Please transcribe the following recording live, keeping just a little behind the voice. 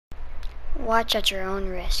Watch at your own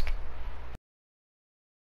risk.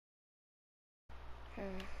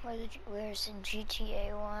 Where's the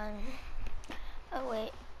GTA 1? Oh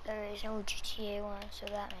wait, there is no GTA 1, so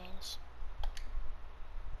that means...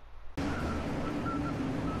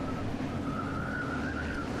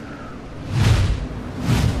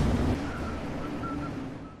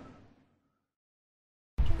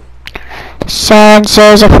 Someone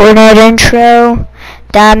says a Fortnite intro.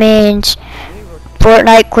 That means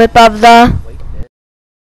Fortnite clip of the...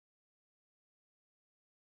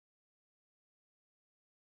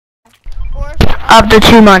 of the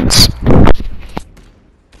 2 months.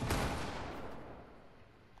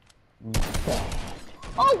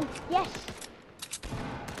 Oh, yes!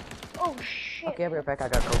 Oh, shit. Okay, I'll be right back. I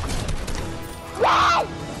got coke. Yes!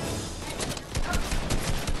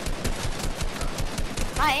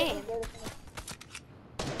 My aim.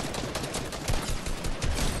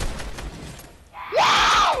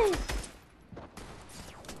 Yes!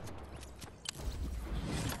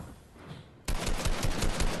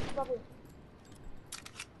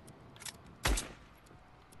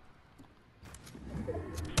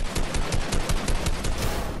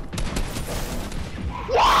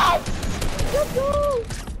 Yes! Let's go!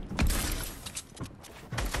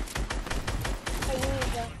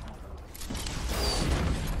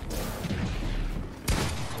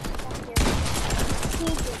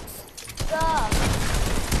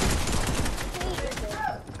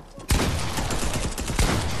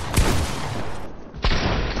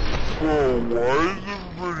 Oh, why is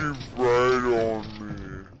everybody bright on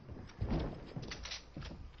me?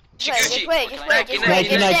 Just wait.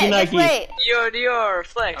 You're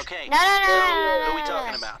flex. Okay. No. Who are we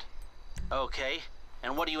talking about? Okay.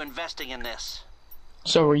 And what are you investing in this?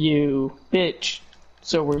 So were you, bitch.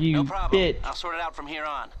 So were you, No problem. bitch. I'll sort it out from here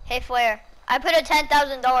on. Hey Flare, I put a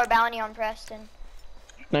 $10,000 bounty on Preston.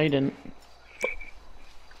 No, you didn't.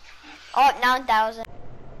 Oh, 9,000.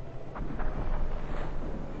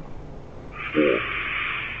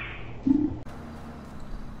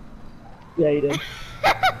 Yeah, you did.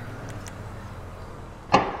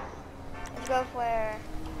 Let's go Flare.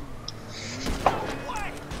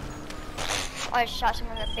 Oh, I shot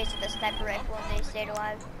someone in the face with a sniper rifle and they stayed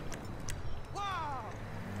alive.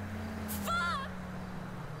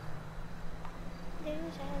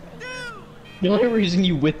 The only reason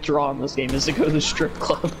you withdraw in this game is to go to the strip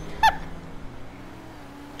club.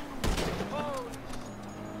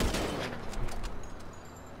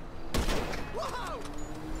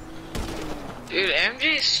 Dude,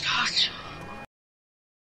 MJ sucks.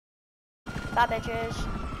 Bye, bitches.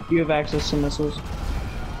 You have access to missiles.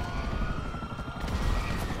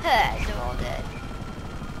 They're all dead.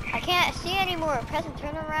 I can't see anymore. Press and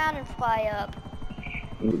turn around and fly up.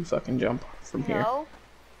 You fucking jump from here. No.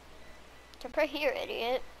 Jump right here,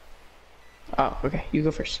 idiot. Oh, okay. You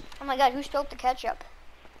go first. Oh my god, who spilled the ketchup?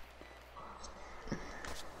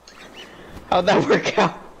 How'd that work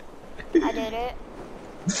out? I did it.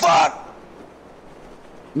 Fuck!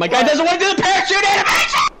 My guy doesn't want to do the parachute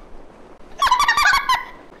animation!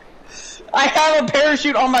 I have a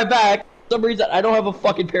parachute on my back. For some reason, I don't have a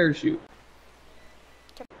fucking parachute.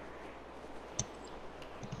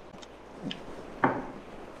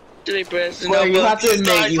 Did press Well, you have to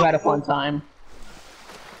admit you had a fun time.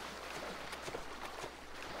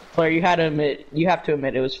 Claire, you have to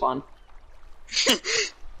admit it was fun.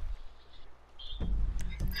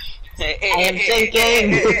 I am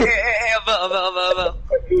thinking.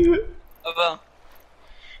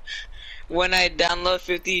 When I download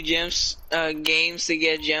 50 gems, games to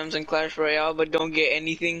get gems in Clash Royale, but don't get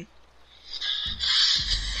anything.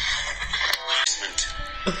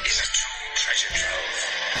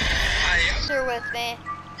 You're with me.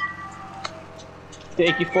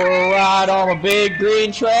 Take you for a ride on a big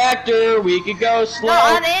green tractor. We could go slow. No,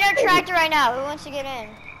 I'm in a tractor right now. Who wants to get in?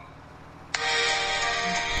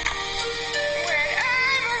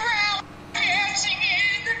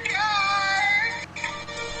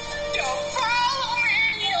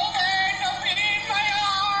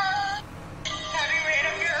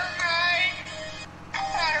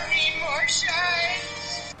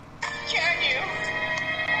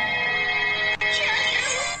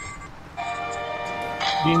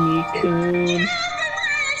 Jimmy Coon.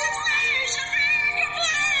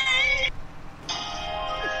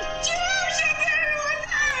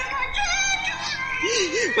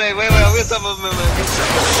 Wait, I'm gonna stop moving.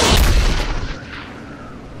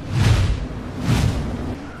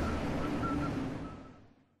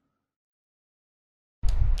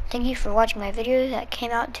 Thank you for watching my video that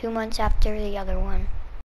came out 2 months after the other one.